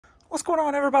What's going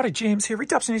on, everybody? James here,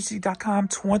 RedoptionAgency.com,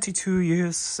 22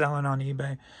 years selling on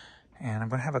eBay. And I'm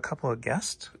going to have a couple of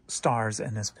guest stars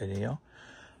in this video.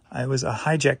 I was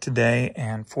hijacked today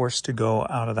and forced to go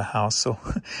out of the house. So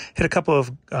hit a couple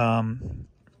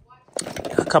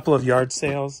of yard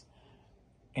sales,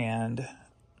 and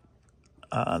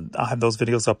I'll have those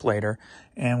videos up later.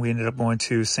 And we ended up going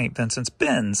to St. Vincent's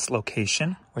Ben's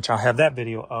location, which I'll have that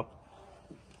video up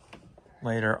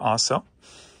later also.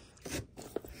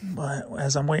 But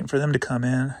as I'm waiting for them to come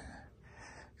in,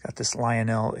 got this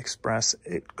Lionel Express.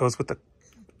 It goes with the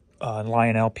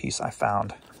Lionel piece I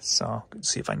found. So let's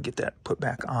see if I can get that put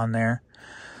back on there.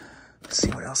 Let's see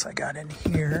what else I got in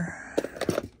here.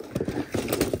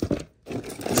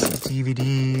 Some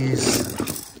DVDs,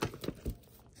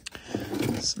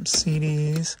 some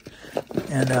CDs,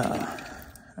 and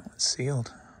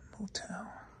sealed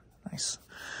motel. Nice.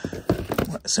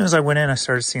 As soon as I went in, I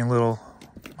started seeing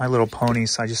my little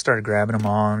ponies, so I just started grabbing them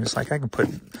all. I'm just like, I can put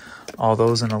all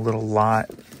those in a little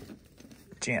lot.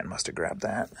 Jan must have grabbed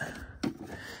that.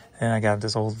 And I got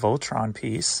this old Voltron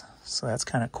piece, so that's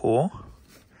kind of cool.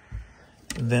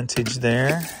 Vintage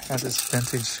there. Got this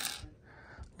vintage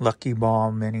Lucky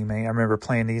Ball Mini Me. I remember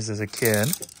playing these as a kid.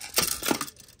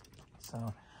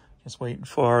 So just waiting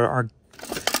for our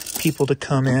people to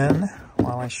come in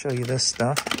while I show you this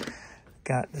stuff.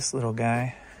 Got this little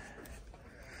guy.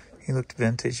 He looked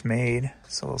vintage made,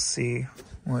 so we'll see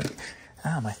what...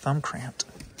 my thumb cramped.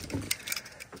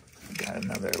 Got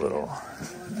another little...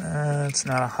 it's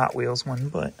not a Hot Wheels one,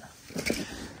 but...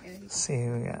 Let's see,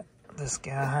 we got this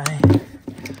guy.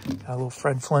 Got a little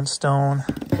Fred Flintstone.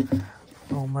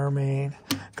 Little Mermaid.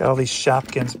 Got all these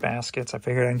Shopkins baskets. I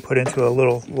figured I can put into a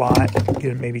little lot.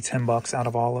 Get maybe $10 out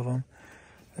of all of them.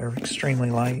 They're extremely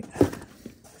light.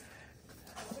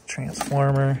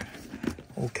 Transformer.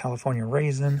 Old California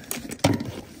Raisin.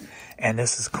 And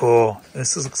this is cool.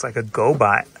 This looks like a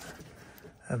GoBot.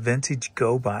 A vintage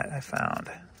GoBot I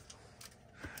found.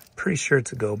 Pretty sure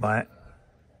it's a GoBot.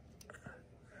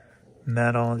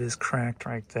 Metal is cracked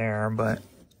right there, but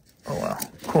oh well.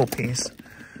 Cool piece.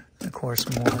 And of course,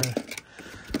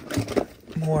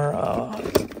 more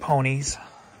ponies.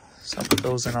 So I put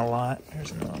those in a lot.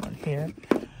 There's another one here.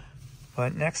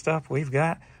 But next up, we've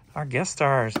got our guest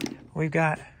stars. We've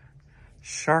got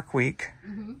Shark Week,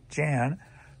 Jan,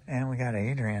 and we got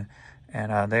Adrian.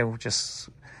 And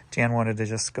Jan wanted to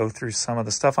just go through some of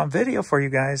the stuff on video for you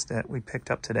guys that we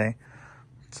picked up today.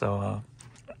 So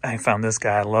I found this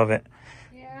guy. I love it.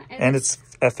 Yeah, and it's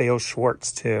FAO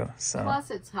Schwartz too. So plus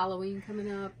it's Halloween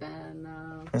coming up, and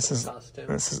this is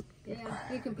yeah.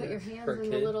 You can put your hands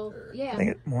in the little I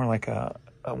think it's more like a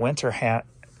winter hat.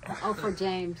 Oh, for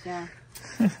James, yeah.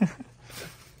 You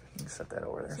can set that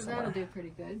over there. So that'll do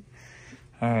pretty good.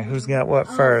 All right, who's got what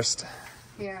first?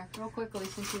 Here, real quickly,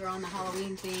 since we were on the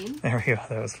Halloween theme. There we go.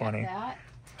 That was funny. That.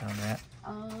 Found that. I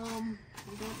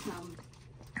got some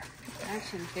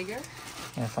action figure.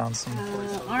 I found some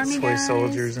army toy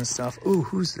soldiers and stuff. Ooh,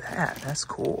 who's that? That's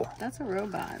cool. That's a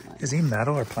robot. Is he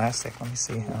metal or plastic? Let me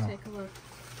see. Take a look.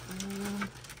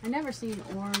 I never seen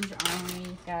orange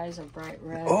army guys or bright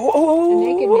red.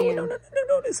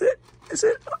 No, is it?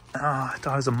 Oh, I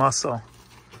thought it was a muscle.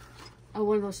 Oh,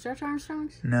 one of those Stretch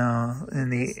Armstrongs? No, in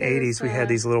the 80s we had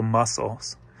these little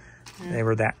muscles. Yeah. They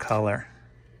were that color.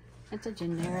 That's a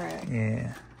generic.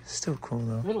 Yeah, still cool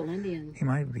though. Little Indian. He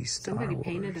might be Star Wars. Somebody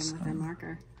painted him with a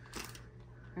marker.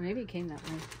 Or maybe he came that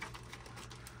way.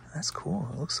 That's cool.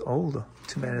 It looks old.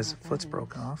 Too bad his foot's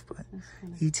broken off, but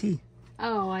E.T.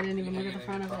 Oh, I didn't even look at the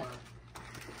front of it.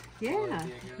 Yeah,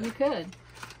 you could.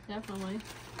 Definitely.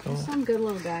 Cool. There's some good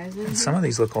little guys in here. Some of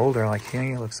these look older. Like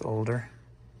he looks older.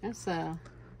 That's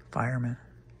fireman.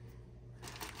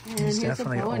 And he's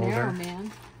definitely a bow and arrow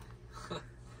man.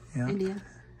 Yeah. Indian.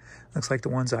 Looks like the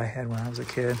ones I had when I was a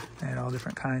kid. I had all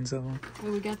different kinds of them.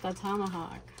 And we got that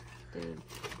tomahawk, dude.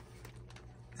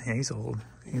 Yeah, he's old.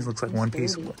 He looks like one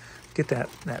piece. Get that.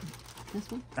 This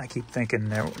one? I keep thinking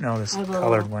this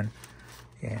colored one.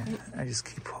 Yeah, I just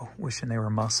keep wishing they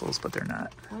were muscles, but they're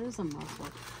not. What is a muscle?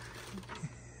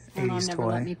 80s never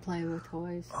toy. Let me play with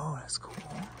toys. Oh, that's cool.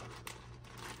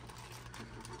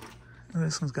 Oh,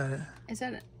 this one's got it. Is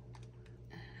that it?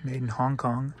 Made in Hong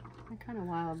Kong. They're kind of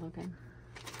wild looking.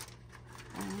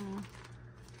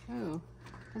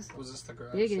 Was this the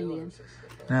garage big sale? Indian.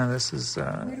 No, this is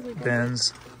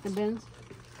Ben's. The Ben's.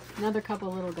 Another couple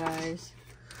little guys.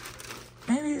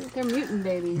 Maybe they're mutant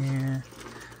babies. Yeah,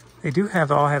 they do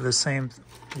all have the same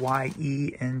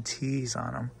YENTs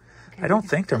on them. Okay, I don't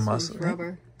think they're muscles.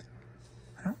 Rubber.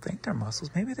 I don't think they're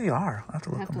muscles. Maybe they are. I'll have to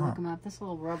look them up. This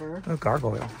little rubber. A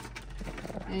gargoyle.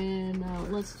 And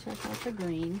let's check out the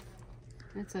green.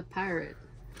 That's a pirate.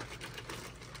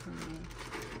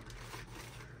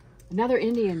 Another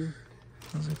Indian.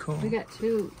 Those are cool. We got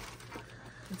two.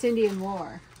 It's Indian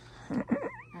War. Or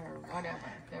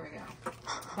whatever. There we go.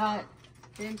 But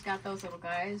James got those little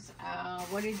guys.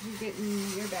 What did you get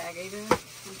in your bag, Ada? I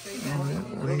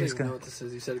don't even know what this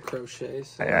is. You said crochet.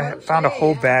 So. I found a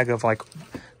whole bag of like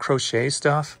crochet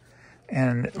stuff,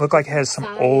 and it looked like it has some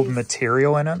old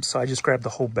material in them, so I just grabbed the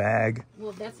whole bag.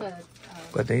 Well, that's a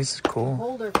but these are cool.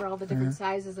 holder for all the different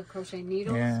sizes of crochet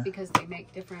needles because they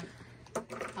make different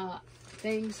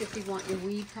things if you want your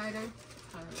weave tighter.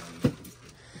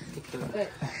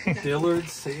 Dillard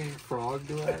singing frog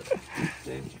duet.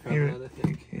 James grabbed that, I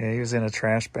think. Yeah, he was in a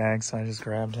trash bag, so I just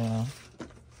grabbed him.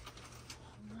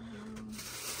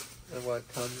 And what,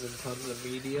 tons and tons of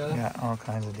media? Yeah, all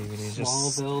kinds of DVDs.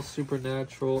 Smallville,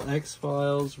 Supernatural,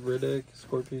 X-Files, Riddick,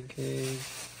 Scorpion King,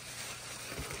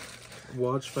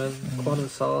 Watchmen, Quantum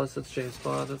of Solace. That's James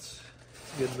Bond. That's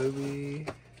a good movie.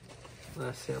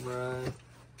 Last Samurai.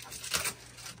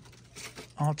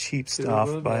 All cheap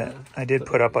stuff, but I did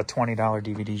put up a $20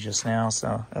 DVD just now,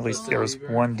 so at least there was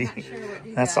one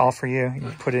DVD. That's all for you.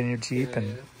 You put it in your Jeep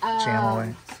and jam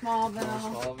away.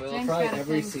 Smallville. James Probably got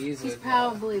every season. He's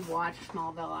probably watched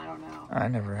Smallville. I don't know. I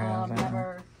never have.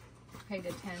 Never paid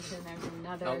attention. There's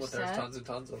another but set. there's tons and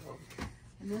tons of them.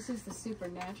 And this is the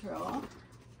Supernatural.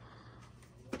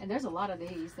 And there's a lot of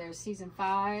these. There's season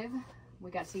 5. We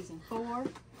got season 4,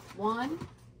 1,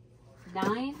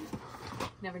 9.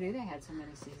 Never knew they had so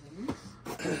many seasons.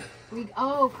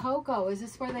 Coco. Is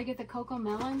this where they get the Coco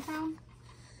Melon from?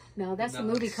 No, that's the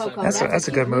movie Coco. That's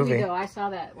a good movie. Though. I saw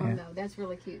that one though. That's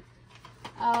really cute.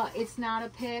 It's not a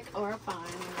pick or a fine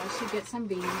unless you get some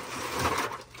beads.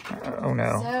 Oh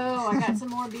no. So I got some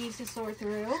more beads to sort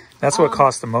through. That's what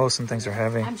costs the most and things are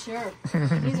heavy. I'm sure.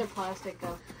 These are plastic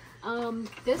though.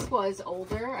 This was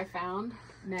older. I found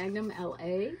Magnum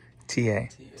LA. TA.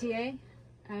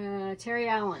 Terry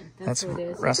Allen. That's who it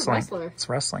is. Wrestling. He's a wrestler. It's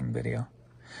a wrestling video.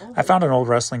 I found an old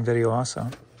wrestling video also.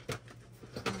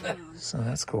 So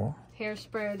that's cool.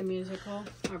 Hairspray, the musical,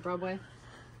 or Broadway.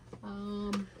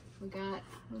 We got.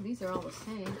 Oh, these are all the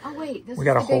same. Oh wait, we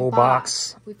got a whole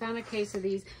box. We found a case of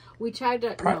these. We tried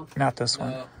to. Not this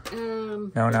one.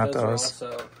 No, not those.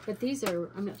 But these are.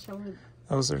 I'm not sure.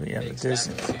 Those are the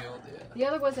Disney. The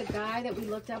other was a guy that we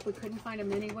looked up. We couldn't find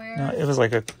him anywhere. No, it was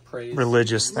like a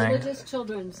religious thing. Religious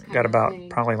children's kind got about thing.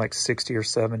 Probably like 60 or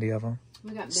 70 of them.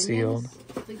 We got sealed.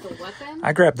 Lethal Weapon.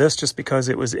 I grabbed this just because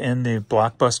it was in the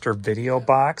Blockbuster video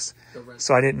box.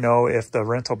 So I didn't know if the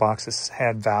rental boxes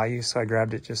had value. So I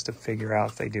grabbed it just to figure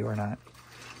out if they do or not.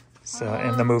 So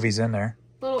and the movie's in there.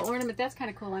 Little ornament. That's kind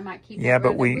of cool. I might keep. Yeah,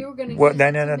 but we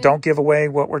no, don't give away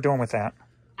what we're doing with that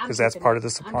because that's part of the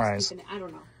surprise. I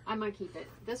don't know. I might keep it.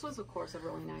 This was, of course, a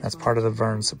really nice That's one. part of the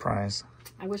Vern surprise.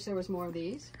 I wish there was more of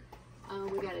these.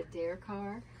 We got a Dare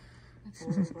car. That's a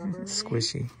little rubber.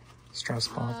 Squishy. Stress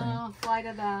ball thing. Flight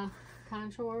of the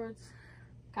Concords.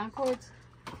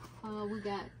 We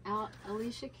got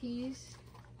Alicia Keys.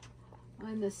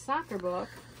 And the soccer book.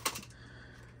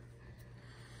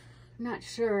 Not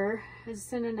sure.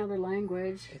 It's in another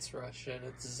language. It's Russian.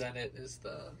 It's Zenit is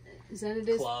the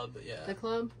club. Yeah. The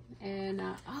club. And,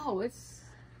 it's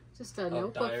just a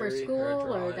notebook for diary,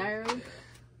 school or a diary. Yeah.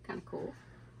 Kind of cool.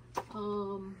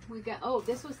 We got,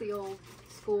 this was the old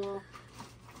school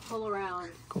pull around.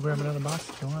 Go grab another box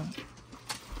if you want.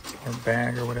 Or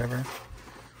bag or whatever.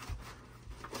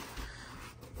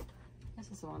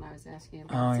 This is the one I was asking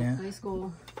about. Oh, it's a high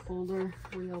school folder,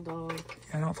 real dog.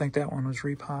 I don't think that one was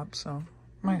repop, so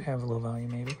might have a little value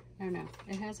maybe. I don't know.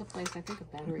 It has a place. I think a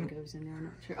battery goes in there. I'm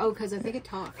not sure. Oh, because I think it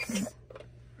talks.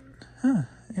 Huh.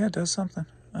 Yeah, it does something.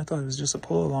 I thought it was just a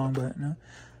pull along, but no.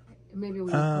 Maybe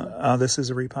we. This is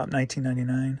a repop,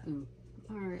 $19.99.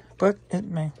 All right. But it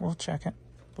may. We'll check it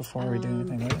before we do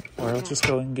anything with it, or I'll just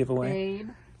go and give away. Babe.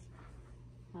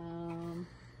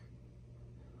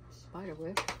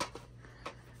 Spiderwick.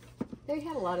 They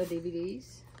had a lot of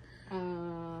DVDs.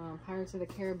 Pirates of the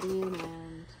Caribbean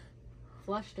and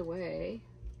Flushed Away.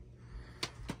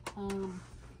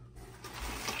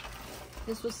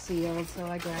 This was sealed, so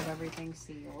I grabbed everything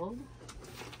sealed.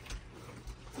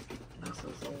 This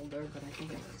was older, but I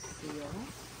think it was sealed.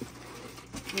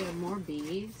 We have more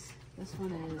beads. This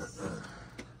one is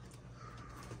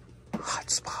Hot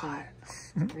Spot.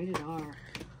 rated R.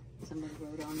 Somebody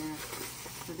wrote on there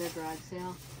for their garage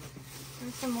sale.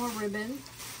 There's some more ribbon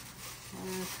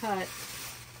cut,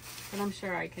 but I'm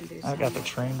sure I can do something. I got the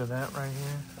train to that right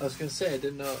here. I was gonna say I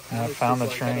didn't know. I found the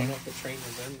train. I don't know if the train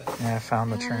was in there. Yeah, I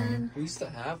found the train. We used to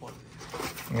have one.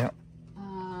 Yep.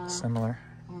 Similar.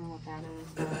 I don't know what that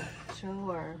is. A show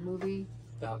or movie?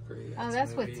 Valkyrie. Oh,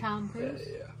 that's with Tom Cruise?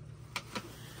 Yeah.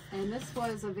 And this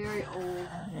was a very old,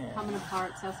 coming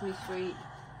apart Sesame Street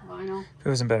vinyl. If it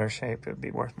was in better shape, it would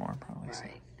be worth more, probably.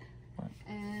 Right. So.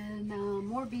 And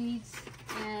more beads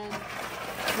and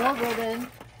more ribbon.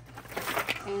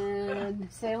 And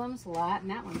Salem's Lot,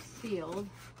 and that one's sealed.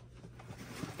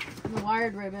 And the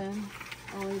wired ribbon,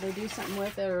 only they do something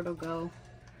with it or it'll go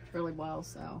really well,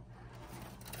 so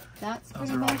that's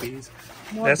pretty much beads.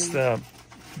 That's beads. the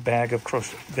bag of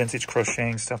vintage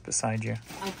crocheting stuff beside you.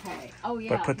 Okay. Oh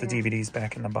yeah. But put the DVDs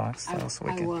back in the box though, so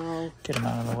we I can will. get them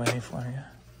out of the way for you.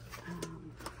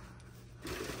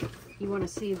 You want to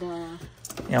see the?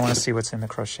 Yeah, I want to see what's in the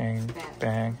crocheting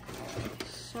bag.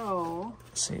 So.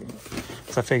 Let's see,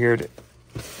 so I figured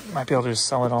you might be able to just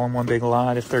sell it all in one big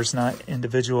lot if there's not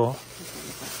individual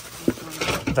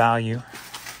value.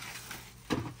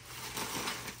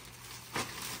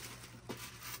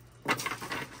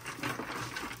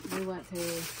 We went through.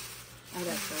 Oh,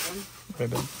 that's ribbon.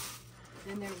 Ribbon.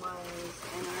 Then there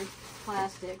was in our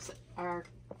plastics, our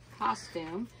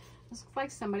costume. This looks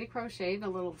like somebody crocheted a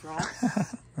little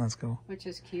dress. That's cool. Which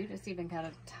is cute. It's even got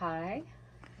a tie.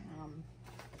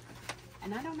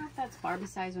 And I don't know if that's Barbie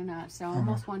size or not, so I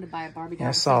almost wanted to buy a Barbie doll. Yeah,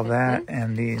 I saw that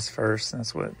and these first.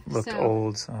 That's what looked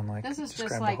old, so I'm like, this is just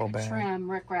grab like the whole bag. trim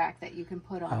rickrack that you can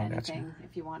put on anything gotcha.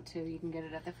 if you want to. You can get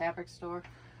it at the fabric store.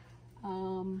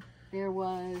 There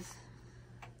was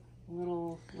a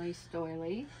little lace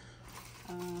doily.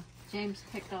 James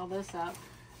picked all this up.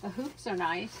 The hoops are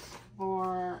nice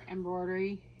for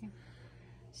embroidery,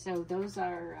 so those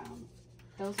are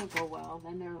those will go well.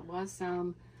 Then there was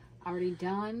some already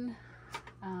done.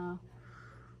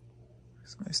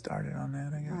 Somebody started on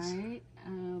that, I guess. Right.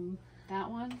 That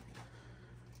one.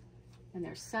 And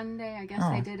there's Sunday. I guess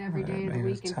they did every day of the maybe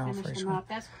week it's and towel finish for them up.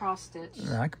 That's cross stitch.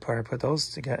 I could probably put those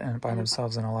together and by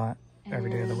themselves in a lot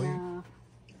every day of the week.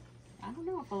 I don't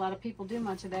know if a lot of people do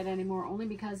much of that anymore, only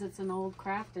because it's an old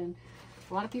craft and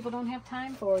a lot of people don't have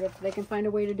time for it. If they can find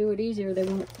a way to do it easier, they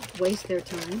won't waste their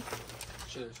time.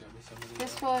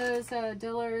 This was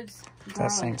Dillard's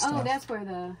garland. Oh, that's where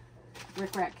the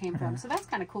rickrack came from. So that's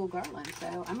kind of cool garland.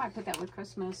 So I might put that with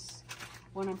Christmas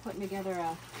when I'm putting together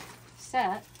a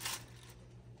set.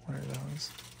 What are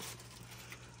those?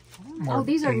 Oh,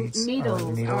 these are beads,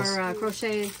 needles needles. or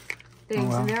crochet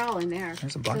things, and they're all in there.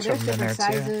 There's a bunch so of them in there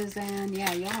different too. sizes, and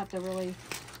yeah, you'll have to really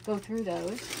go through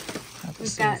those. We've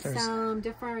see got if there's- some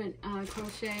different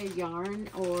crochet yarn,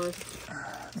 or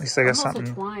At least I got almost a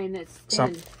something, twine that's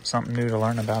thin. something new to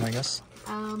learn about, I guess.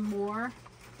 More.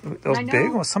 Those I big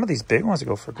know- ones, some of these big ones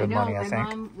go for good money, I my think.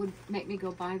 mom would make me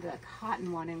go buy the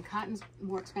cotton one, and cotton's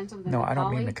more expensive than No, the I don't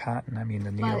poly. mean the cotton, I mean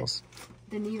the needles.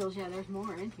 The needles, yeah, there's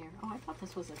more in here. Oh, I thought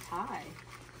this was a tie.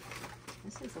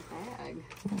 This is a bag.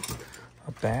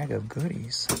 A bag of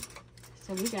goodies.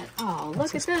 So we got, oh, look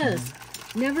at this pen? this.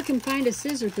 Never can find a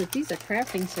scissors, but these are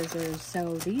crafting scissors.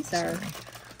 So these are,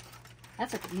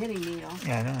 that's a knitting needle.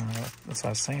 Yeah, I know. That's what I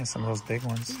was saying, some of those big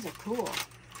ones. These are cool.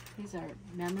 These are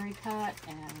memory cut,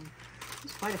 and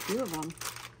there's quite a few of them.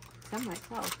 Some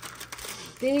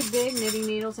myself. Big knitting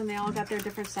needles, and they all got their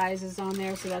different sizes on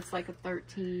there. So that's like a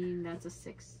 13, that's a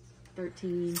 6,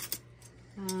 13.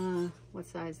 What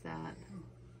size that?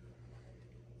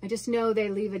 I just know they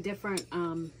leave a different,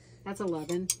 that's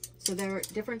 11. So they're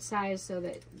different size so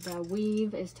that the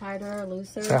weave is tighter or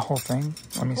looser. Is that whole thing?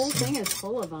 Let me The whole see. thing is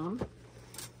full of them.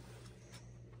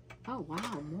 Oh,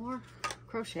 wow. More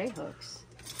crochet hooks.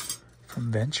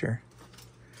 From Venture.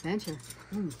 Venture.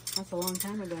 That's a long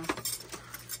time ago.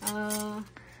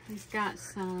 He's got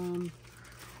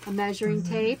a measuring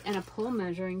tape and a pull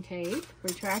measuring tape.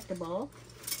 Retractable.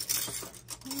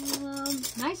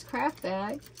 Nice craft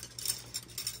bag.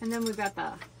 And then we've got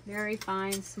the very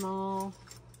fine, small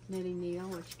knitting needle,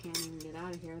 which you can't even get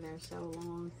out of here. They're so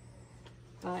long.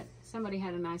 But somebody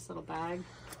had a nice little bag.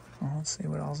 Well, let's see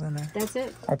what all's in there. That's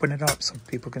it. Open it up so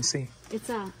people can see. It's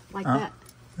like that.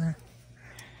 There.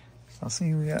 So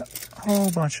see, we got a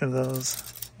whole bunch of those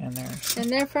in there. And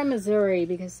they're from Missouri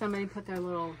because somebody put their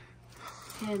little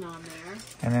pin on there.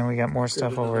 And then we got more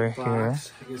stuff over here. I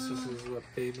guess this is what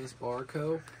Famous Bar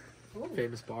Co. Ooh.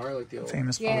 Famous Bar, like the old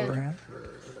Famous Yeah. bar brand. or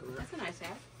whatever. That's a nice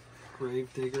hat.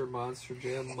 Gravedigger Monster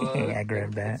Jam Mud. Yeah, I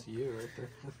grabbed that. That's you right there.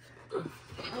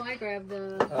 Oh, I grabbed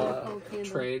the whole candle.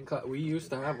 Train. We used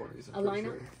to have one of these. I'm A pretty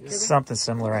liner? sure. Yeah. Did we? Something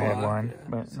similar, I had Clock, one, yeah.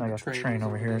 but So I the got the train train was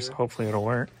over over here, so there. hopefully it'll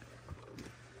work.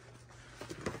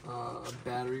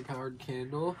 Battery powered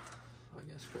candle.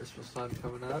 I guess Christmas time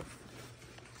coming up.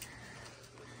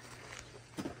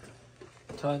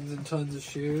 Tons and tons of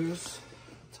shoes.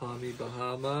 Tommy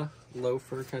Bahama.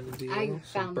 loafer kind of deal. I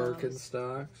Some found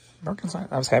Birkenstocks. Birkenstock.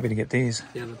 I was happy to get these.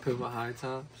 Yeah, the Puma high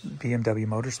tops. BMW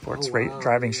Motorsports Oh, wow.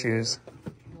 driving Yeah. shoes.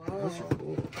 Whoa. Those are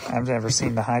cool. I've never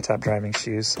seen the high top driving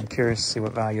shoes. I'm curious to see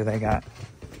what value they got.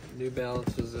 New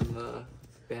Balance was in the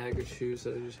bag of shoes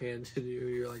that I just handed you.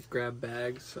 You're like, grab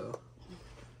bags, so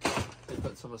they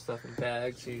put some of the stuff in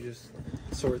bags, so you just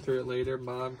sort through it later.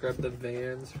 Mom grabbed the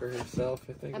Vans for herself,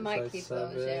 I think. I in might size keep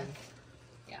 7. those, yeah.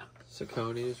 Yeah.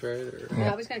 Saucony's, right? Or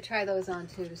Yeah, I was going to try those on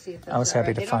too to see if those I was are happy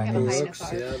right. to They don't find have a high these. enough Brooks,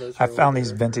 art. yeah, those I are found these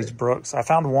older. vintage Brooks. I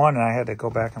found one and I had to go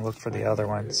back and look for the other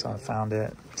one, so I found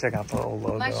it. Check out the old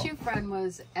logo. My shoe friend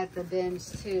was at the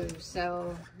bins too,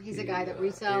 so he's a guy that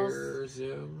resells. Air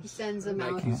Zooms. He sends them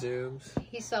out. Nike Zooms.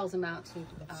 He sells them out to.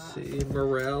 See,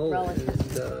 Morel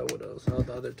relatives. and what else? Oh,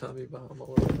 the other Tommy Bahama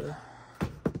loafer.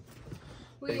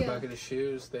 Big bucket of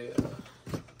shoes. They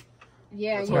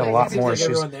yeah, that's you We had a why lot guys it seems more like shoes.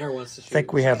 everyone there wants the I think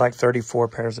shoes. we had like 34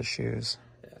 pairs of shoes.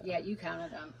 Yeah, you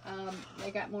counted them.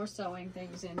 They got more sewing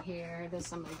things in here. There's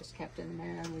some I just kept in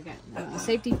there. We got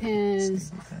safety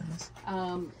pins.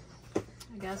 I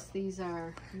guess these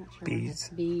are I'm not sure Beads.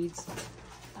 Beads.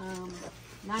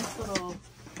 Nice little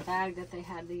bag that they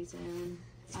had these in.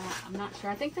 I'm not sure.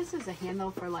 I think this is a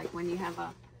handle for like when you have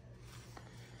a.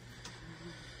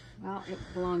 Well, it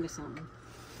belonged to something.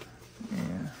 Yeah,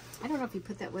 I don't know if you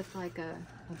put that with like a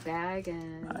bag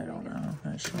and I don't know.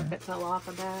 Not sure. if it fell off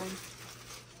a bag.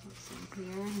 What's in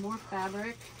here? More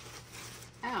fabric.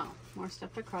 Oh, more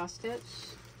stuff to cross stitch.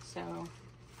 So,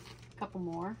 a couple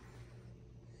more.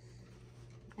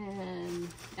 And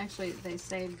actually, they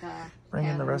saved the. Bring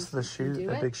in the rest of the patterns to shoe, do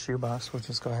the it. big shoe box. We'll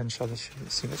just go ahead and show the shoe,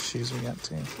 see what shoes we got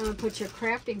too. I'm gonna put your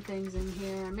crafting things in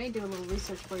here. I may do a little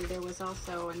research for you. There was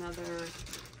also another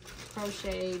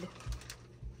crocheted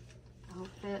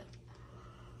outfit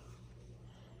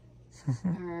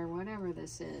or whatever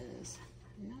this is.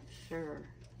 I'm not sure.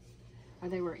 Or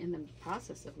they were in the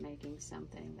process of making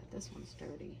something, but this one's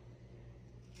dirty.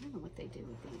 I don't know what they did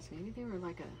with these. Maybe they were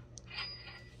like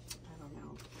I don't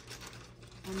know.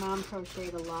 My mom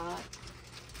crocheted a lot.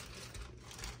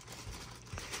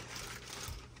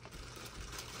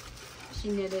 She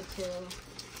knitted too.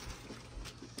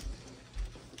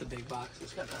 The big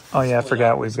boxes got that. Oh yeah, I split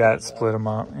forgot up, we've split got up. split them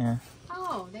up. Yeah,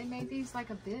 Oh, they made these like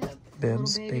a bib.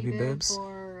 Bibs, Little baby bib bibs.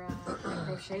 For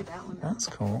crochet that one. That's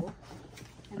cool.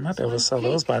 I And might this be able to one's sell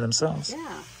those pink. by themselves.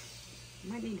 Yeah.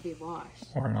 Might need to be washed.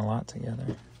 Or in a lot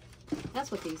together.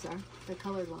 That's what these are. The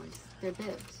colored ones. They're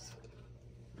bibs.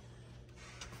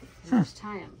 And just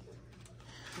tie them.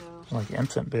 So, Like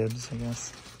infant bibs, I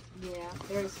guess. yeah,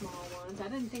 very small ones. I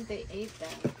didn't think they ate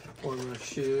them. Four more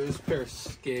shoes, pair of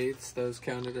skates. Those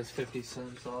counted as 50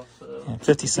 cents also. Yeah,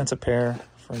 50 cents a pair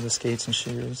for the skates and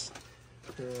shoes.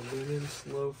 Pair of Linens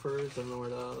loafers. I don't know where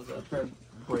that was. A pair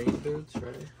of braid boots,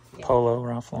 right? Yeah. Polo,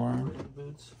 Ralph Lauren. Braid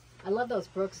boots. I love those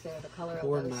Brooks there. The color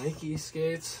Four of those. Nike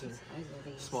skates. They're Size are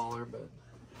these? smaller, but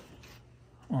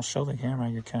Well, show the camera.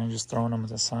 You're kind of just throwing them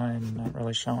to the side and not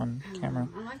really showing the camera.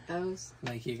 I like those.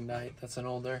 Nike Ignite. That's an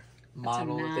older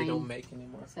model that they 9. don't make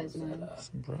anymore. Size Is that, 9.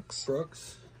 Some Brooks.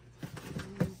 Brooks.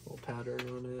 Little pattern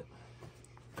on it.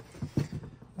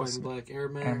 White and black Air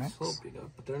Max. Max. Little beat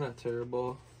up, but they're not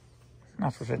terrible.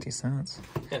 Not for 50 cents.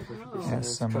 Yeah, for Oh. 50 Yeah,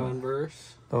 cents. some,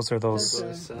 Converse. Those are those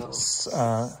Those are-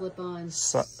 Sell.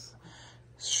 Slip-ons.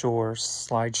 shores,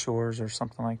 slide shores or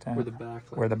something like that. Where the back.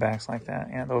 Where the back's like that.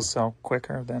 Yeah, those sell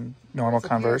quicker than normal There's a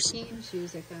pair of Converse. team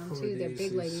shoes I found What too. are They're these? big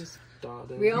These ladies.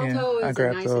 dotted. Rialto Yeah, I is a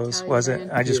grabbed nice those. Italian Was it?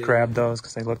 brand. I just Yeah. grabbed those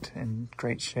because they looked in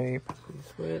great shape.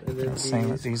 And then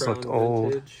Same, these looked Crown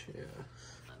old. Vintage. Yeah.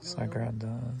 So I grabbed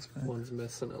those. But One's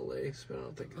missing a lace, but I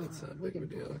don't think that's that We big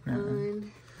of a can deal.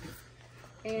 find.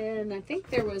 And I think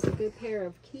there was a good pair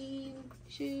of Keen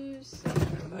shoes. I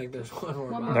think there's one more.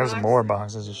 One box. more. there's box. more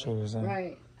boxes of shoes. There.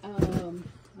 Right. I'm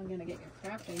gonna get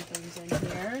your crafting things in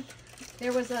here.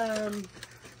 There was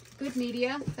good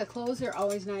media. The clothes are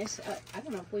always nice. I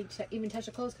don't know if we even touch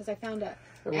the clothes because I found a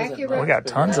There wasn't accurate. much, We got but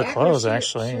tons of yeah. accurate clothes, shirt-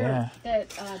 actually, shirt yeah.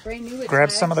 That brand new. Grab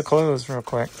some of the clothes real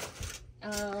quick.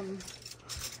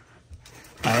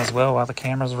 Might as well while the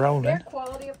camera's Their rolling.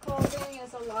 quality of clothing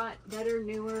is a lot better,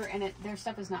 newer, and their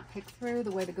stuff is not picked through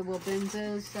the way the Goodwill bins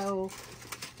is. So,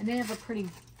 and they have a pretty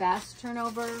fast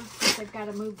turnover. They've got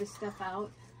to move the stuff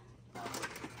out.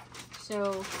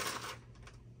 So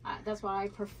that's why I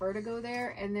prefer to go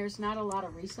there. And there's not a lot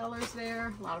of resellers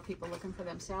there. A lot of people looking for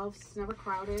themselves. It's never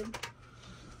crowded.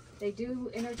 They do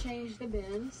interchange the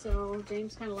bin, so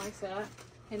James kind of likes that.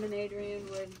 Him and Adrian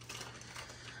would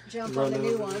jump on the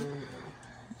new one.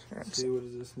 See, what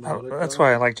is this? Oh, Nautica? that's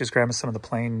why I like just grabbing some of the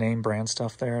plain name brand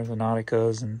stuff there, the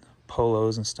Nauticas and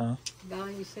polos and stuff.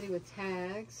 Value City with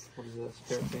tags. What is this?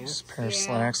 Pair of pants? Just a pair of Yeah.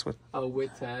 slacks with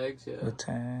With tags, yeah.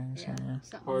 tags. Yeah. Yeah.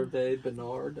 Something. Harvey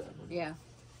Bernard. Yeah.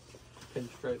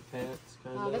 Pinstripe pants,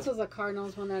 kind of. This was a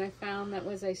Cardinals one that I found that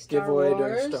was a Star Giveaway Wars.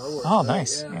 during Star Wars. Oh, right?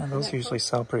 nice. Yeah. Yeah, those usually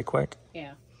sell pretty quick.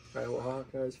 Yeah. Iowa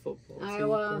Hawkeyes football team,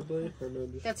 Iowa. probably, or no,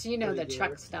 just That's, the regular.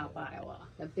 truck stop Iowa.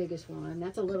 The biggest one.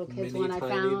 That's a little kid's Mini one I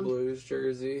tiny found. Blues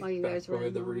jersey. while you Back guys were by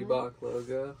the in line. Reebok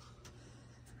logo.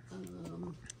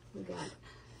 We got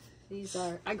these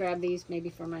I grabbed these maybe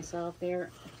for myself. They're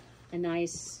a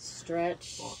nice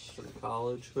stretch. Boston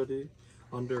College hoodie.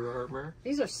 Under Armour.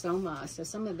 These are Soma, so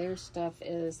some of their stuff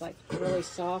is like really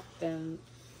soft, and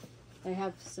they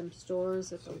have some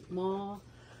stores at the mall.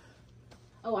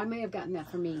 Oh, I may have gotten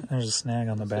that for me. There's a snag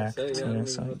on the back, say, yeah, I too, don't even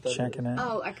so know what that checking it.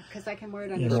 Oh, because I can wear it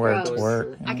You under can wear it scrubs. to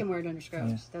work. I can wear it under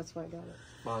scrubs. That's why I got it.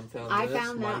 Mom found I this.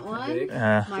 found that Mike one. Vick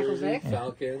Michael jersey, Vick.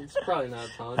 Falcons. Probably not a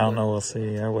ton. I don't but know. We'll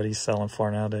see what he's selling for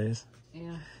nowadays.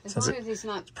 Yeah, as Since long as he's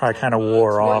not Probably kind of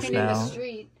wore off walking in the now.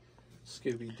 street.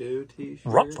 Scooby-Doo t-shirt.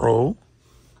 Ruh-roh.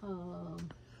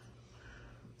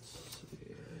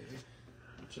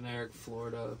 Generic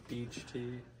Florida beach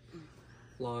tee.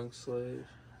 Long sleeve.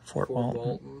 Fort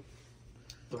Walton.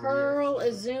 Pearl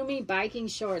Izumi biking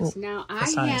shorts. Now I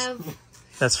that's nice. have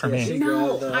That's for Yeah, me.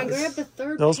 no. grabbed I those. grabbed the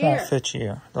third Those pair. won't fit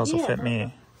you. Those will Yeah. fit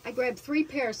me. I grabbed 3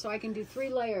 pairs so I can do 3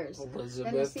 layers. Then the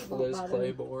Elizabeth seat won't Liz bother me.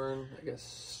 Claiborne. I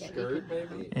guess Yeah, you skirt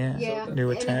maybe. Yeah. Yeah, New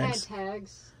with and tags. it had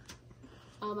tags.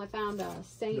 I found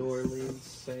Saints. New Orleans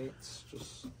Saints.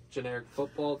 Just generic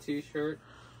football t-shirt.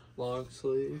 Long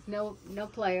sleeve. No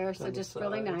player, so On the just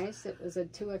really side. nice. It was a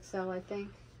 2XL, I think.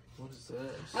 What is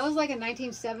this? That was like a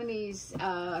 1970s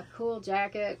cool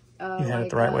jacket. You had it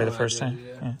the right way the first I time. did,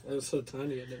 Yeah. It was so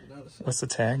tiny I didn't notice it. What's the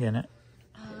tag in it?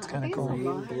 It's kinda cool.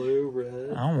 Green, blue,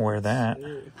 red. I don't wear that.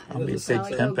 I'll be a Is big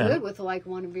Like go pimpin'. good with like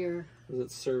one of your. it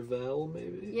Cervelle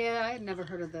maybe? Yeah, I had never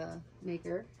heard of the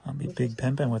maker. I'll be big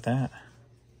pimping with that.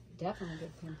 Definitely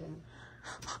good pimpin'.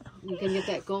 You can get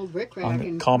that gold rickrack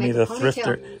and Call me make the a ponytail.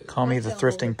 thrifter. Call me the ponytail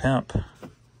thrifting pimp.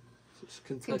 Just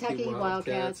Kentucky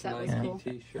Wildcats, that was Nike cool.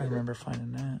 t-shirt. I remember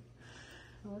finding that.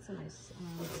 Oh, that's a nice.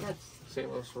 That's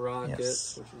St. Louis Rockets,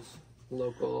 Yes. which is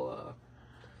local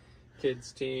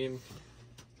kids team.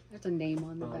 there's a name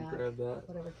on the I'll back. grab that.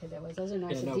 Whatever kid that was. Those are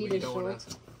nice Yeah, no, but you Adidas don't want shorts.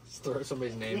 to throw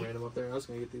somebody's name random up there. I was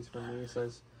going to get these from me. It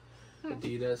says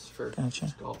Adidas for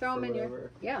Gotcha. golf Throw or them in your.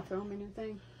 whatever. Yeah, throw them in your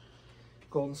thing.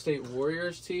 Golden State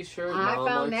Warriors t-shirt. I Mom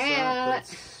found likes that.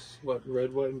 That's what,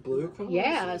 red, white, and blue colors?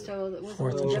 Yeah, so it was a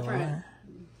 4th little of different. July.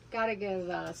 Gotta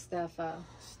give Steph a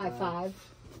high five.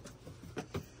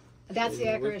 That's the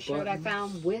Yeah, accurate with shirt I buttons.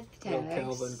 found with No tags.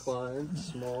 Calvin Klein,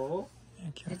 small.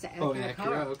 It's an Oh, accurate Acura,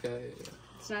 car. okay. Yeah.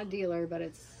 It's not a dealer, but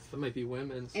it's. That might be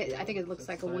women's. I think it looks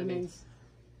like a tiny. women's.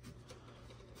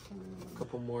 A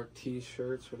couple more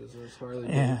t-shirts. What is this? Harley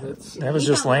Yeah, Davidson. that was He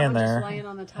just found that laying one there. Just laying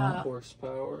on the top.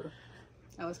 Horsepower.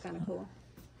 That was kind of cool.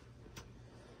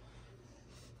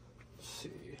 Let's see.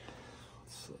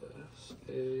 What's this?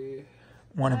 A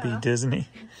Want to be Disney?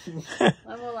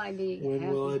 When will I be when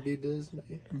happy? will I be Disney?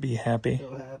 Be happy.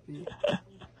 So happy.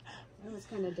 That was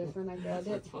kind of different. I grabbed it.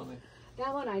 That's funny.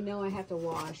 That one I know I have to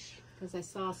wash because I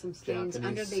saw some stains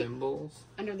Japanese symbols.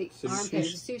 under the Sushi. armpit.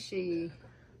 Sushi.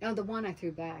 No, the one I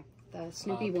threw back, the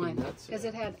Snoopy one, peanuts, because yeah.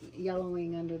 it had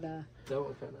yellowing under the. That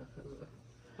one kind of.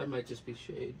 That might just be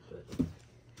shade, but.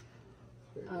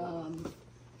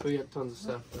 We got tons of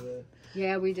stuff for that.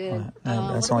 Yeah, we did.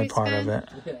 That's what only did we part spend? of it.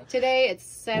 Yeah. Today, it's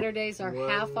Saturdays are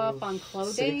half off on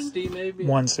clothing. 60 maybe.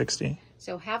 160.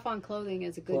 So half on clothing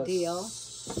is a good Plus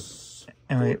deal.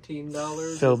 And we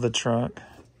 $14. filled the truck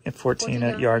at 14 at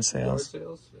yard Yard sales.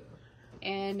 sales. Yeah.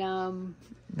 And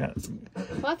Got-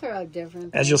 plethora of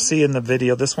different As you'll things. see in the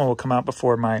video, this one will come out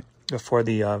before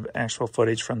the actual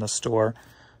footage from the store.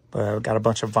 But I've got a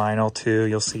bunch of vinyl too.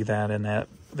 You'll see that in that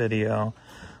video,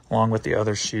 along with the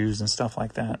other shoes and stuff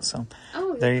like that. So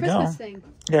Oh, there the you Christmas go. thing.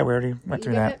 yeah, we already went You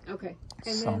through get that. Okay.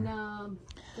 And So- then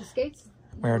the skates.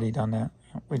 We already done that.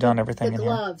 We done everything The in here.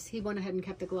 gloves. He went ahead and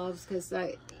kept the gloves because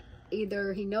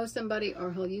either he knows somebody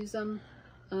or he'll use them.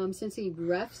 Since he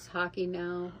refs hockey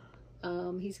now,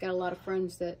 he's got a lot of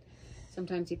friends that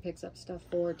sometimes he picks up stuff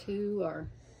for too, or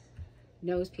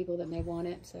knows people that may want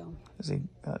it. So Is he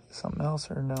got something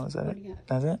else or no? Is that What it? do you got?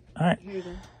 That's it? All right. here you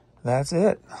go. That's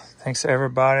it. Thanks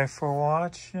everybody for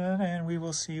watching, and we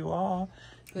will see you all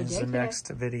Good in day the today. next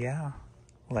video.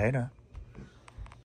 Later.